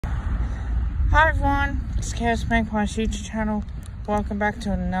Hi everyone, it's Chaos Magpie's YouTube channel. Welcome back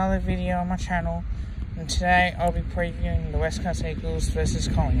to another video on my channel. And today I'll be previewing the West Coast Eagles versus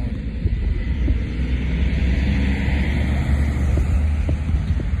Collingwood.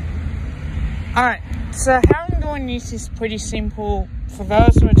 Alright, so how I'm doing this is pretty simple. For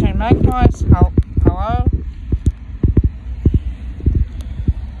those who attend Magpies, hello.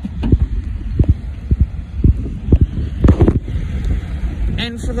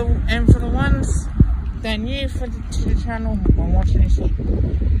 And for the ones that are new to the channel and watching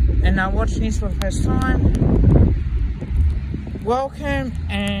this for the first time, welcome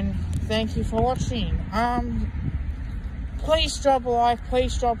and thank you for watching. Please drop a like,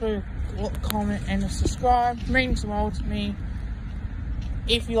 please drop a comment and a subscribe. It means the world to me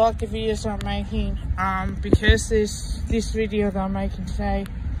if you like the videos I'm making. Because this video that I'm making today,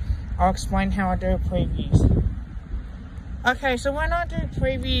 I'll explain how I do previews. Okay, so when I do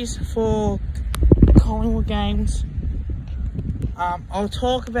previews for Collingwood games, I'll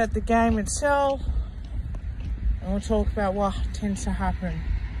talk about the game itself, and we'll talk about what tends to happen.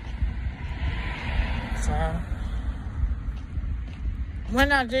 So,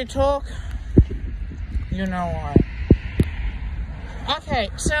 when I do talk, you know why. Okay,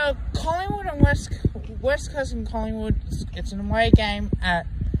 so Collingwood and West Coast and Collingwood, it's an away game at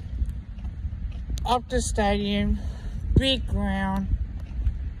Optus Stadium. Big ground,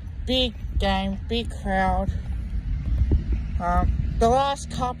 big game, big crowd. The last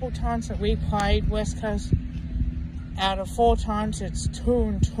couple times that we played West Coast, out of 4 times, it's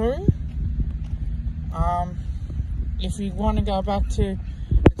 2-2. If you want to go back to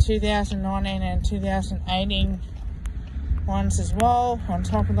the 2019 and 2018 ones as well, on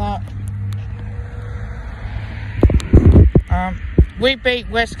top of that, we beat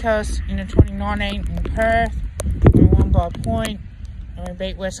West Coast in the 2019 in Perth. We won by a point, and we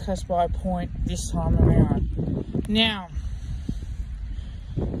beat West Coast by a point this time around. Now,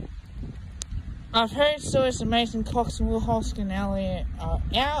 I've heard stories that Mason Cox and Will Hoskin Elliott are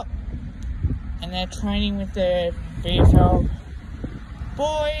out, and they're training with their VFL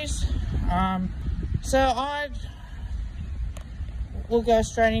boys. So we'll go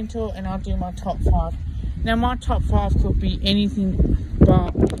straight into it, and I'll do my top 5. Now, my top 5 could be anything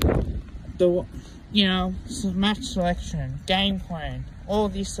but the, match selection, game plan, all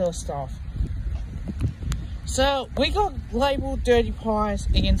this sort of stuff. So, we got labelled dirty pies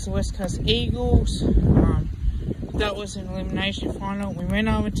against the West Coast Eagles. That was an elimination final. We went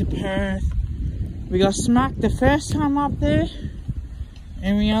over to Perth. We got smacked the first time up there,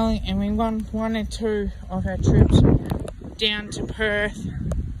 and we won 1 and 2 of our trips down to Perth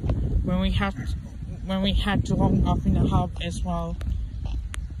when we had Geelong up in the hub as well.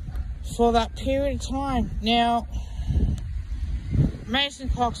 For that period of time. Now, Mason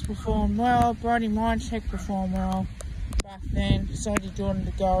Cox performed well, Brody Mindcheck performed well back then, so did Jordan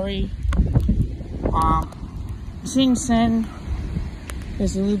De Goey. Since then,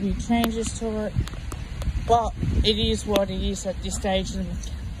 there's a little bit of changes to it, but it is what it is at this stage of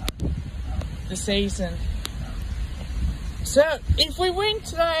the season. So, if we win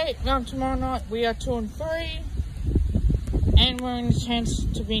today, tomorrow night, we are 2-3. And we're in a chance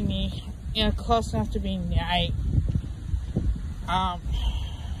to be close enough to being the 8.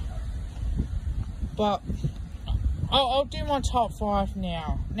 But I'll do my top 5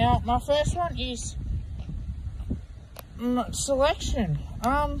 now. Now, my first one is selection.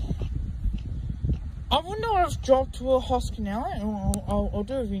 I would not have dropped Will Hoskin Elliott. I'll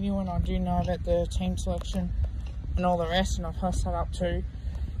do a video when I do know about the team selection and all the rest, and I'll post that up too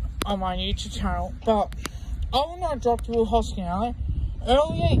on my YouTube channel. But I will not drop Will Hoskin Elliott.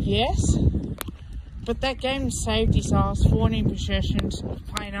 Earlier, yes, but that game saved his ass. 14 possessions,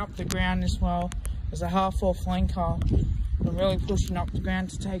 playing up the ground as well as a half-forward flanker, and really pushing up the ground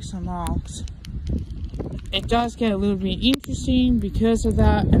to take some marks. It does get a little bit interesting because of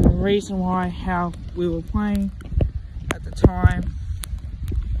that, and the reason why how we were playing at the time.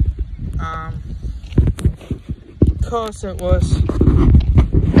 Because it was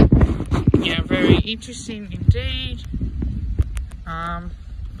very interesting indeed.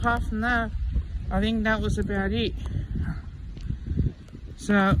 Apart from that, I think that was about it.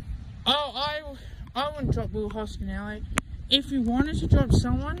 So, I wouldn't drop Will Hoskin Elliott. If you wanted to drop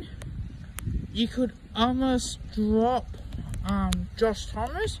someone, you could almost drop Josh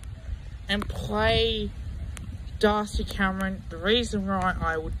Thomas and play Darcy Cameron. The reason why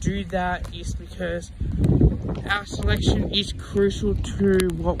I would do that is because our selection is crucial to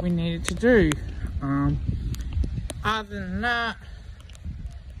what we needed to do. Other than that,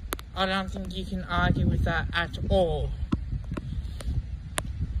 I don't think you can argue with that at all.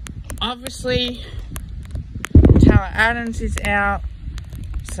 obviously Taylor Adams is out,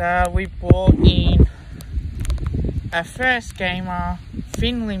 so we brought in our first gamer,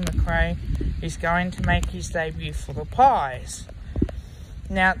 Finley McRae, who's going to make his debut for the Pies.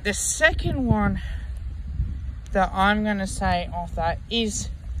 Now, the second one that I'm going to say off that is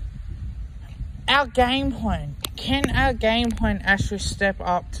our game plan. Can our game plan actually step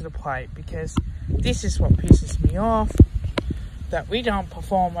up to the plate? Because this is what pisses me off, that we don't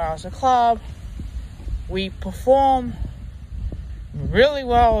perform well as a club. We perform really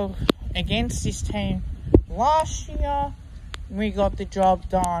well against this team last year. We got the job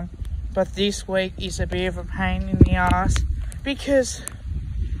done, but this week is a bit of a pain in the ass because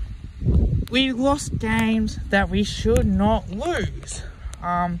we lost games that we should not lose.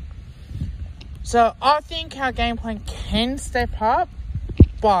 So I think our game plan can step up,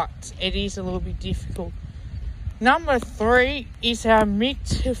 but it is a little bit difficult. Number 3 is our mid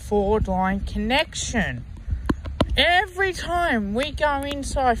to forward line connection. Every time we go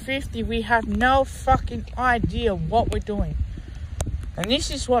inside 50, we have no fucking idea what we're doing. And this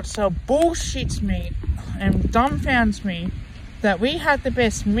is what so bullshits me and dumbfounds me, that we had the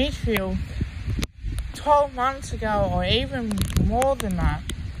best midfield 12 months ago or even more than that,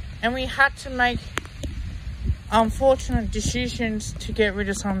 and we had to make unfortunate decisions to get rid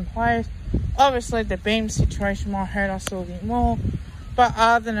of some players. Obviously the Beam situation might hurt us a little bit more, but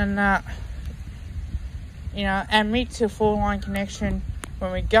other than that, you know, our mid to forward line connection,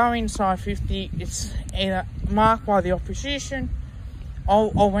 when we go inside 50, it's either marked by the opposition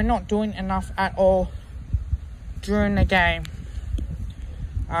or we're not doing enough at all during the game.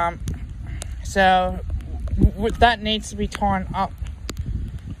 So that needs to be tightened up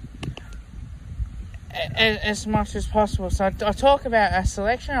as much as possible. So I talk about our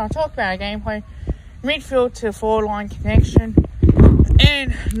selection, I talk about our gameplay, midfield to forward line connection,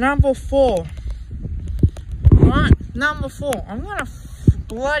 and number 4. Right, number 4. I'm gonna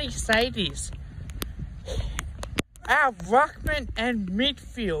bloody say this. Our ruckman and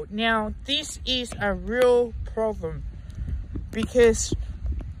midfield. Now, this is a real problem because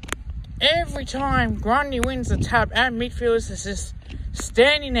every time Grundy wins the tap, our midfielders is just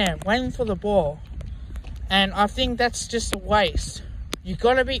standing there waiting for the ball. And I think that's just a waste. You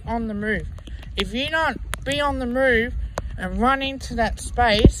got to be on the move. If you don't be on the move and run into that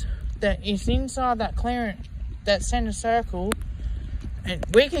space that is inside that clearance, that center circle, and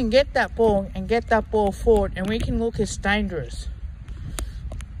we can get that ball and get that ball forward, and we can look as dangerous.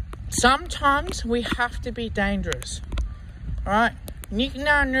 Sometimes we have to be dangerous. Alright? Nick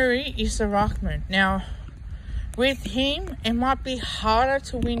Naitanui is the ruckman. Now, with him, it might be harder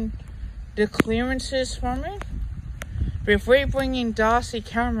to win the clearances from it. But if we bring in Darcy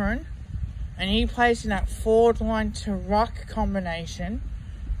Cameron and he plays in that forward line to ruck combination,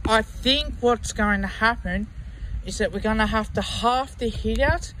 I think what's going to happen is that we're going to have to half the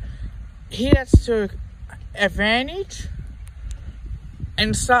hit-outs to advantage,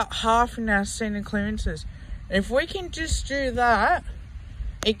 and start halving our center clearances. If we can just do that,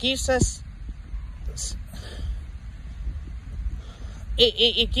 it gives us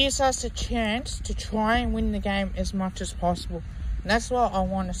it gives us a chance to try and win the game as much as possible. And that's what I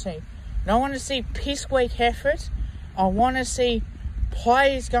want to see. I don't want to see piss weak effort. I want to see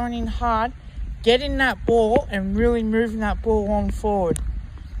players going in hard, getting that ball and really moving that ball on forward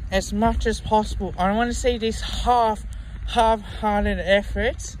as much as possible. I don't want to see this half-hearted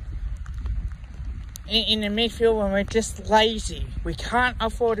efforts in the midfield when we're just lazy. We can't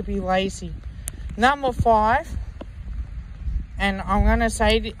afford to be lazy. Number 5, and I'm going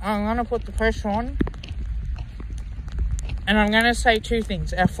to put the pressure on, and I'm going to say 2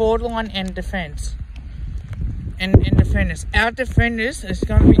 things: our forward line and defense. And defenders. Our defenders is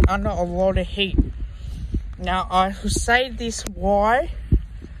going to be under a lot of heat. Now, I will say this why,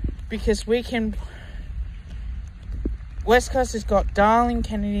 because West Coast has got Darling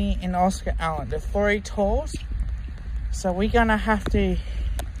Kennedy and Oscar Allen, the 3 talls. So we're going to have to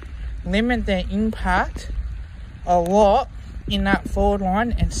limit their impact a lot in that forward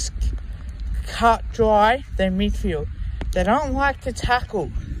line and cut dry their midfield. They don't like to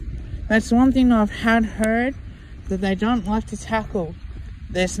tackle. That's one thing I've heard, that they don't like to tackle.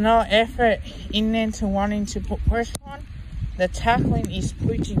 There's no effort in them to wanting to put pressure on. The tackling is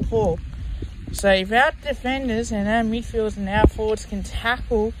pretty poor. So if our defenders and our midfielders and our forwards can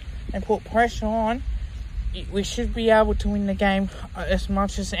tackle and put pressure on, we should be able to win the game as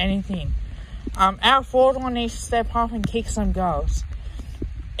much as anything. Our forward line needs to step up and kick some goals.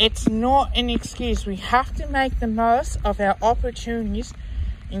 It's not an excuse. We have to make the most of our opportunities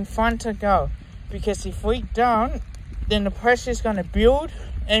in front of goal. Because if we don't, then the pressure is going to build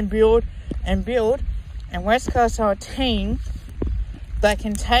and build and build. And West Coast are a team that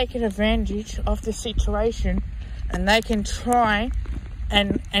can take advantage of the situation, and they can try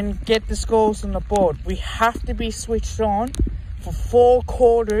and get the scores on the board. We have to be switched on for 4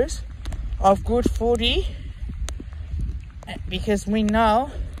 quarters of good footy, because we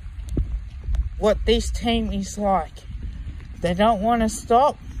know what this team is like. They don't want to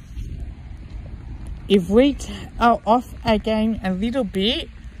stop. If we are off a game a little bit,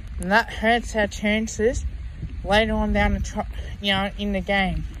 and that hurts our chances later on down the in the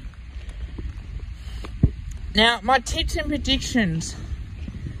game. Now, my tips and predictions.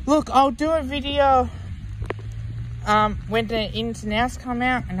 Look, I'll do a video when the ins and outs come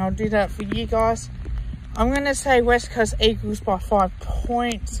out, and I'll do that for you guys. I'm going to say West Coast Eagles by 5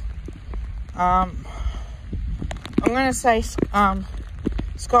 points. I'm going to say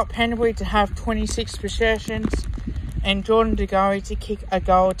Scott Pendlebury to have 26 possessions, and Jordan De Goey to kick a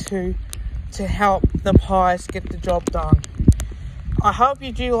goal or two to help the Pies get the job done. I hope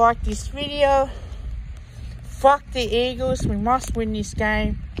you do like this video. Fuck the Eagles, we must win this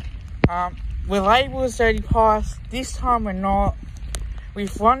game. We're labelled as Dirty Pies. This time we're not.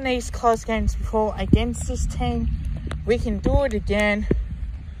 We've won these close games before against this team. We can do it again.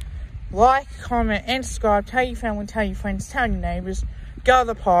 Like, comment and subscribe. Tell your family, tell your friends, tell your neighbours. Go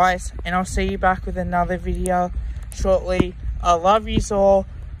the Pies, and I'll see you back with another video shortly. I love you all,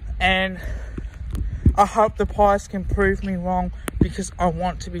 and I hope the Pies can prove me wrong, because I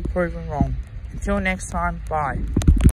want to be proven wrong. Until next time, bye.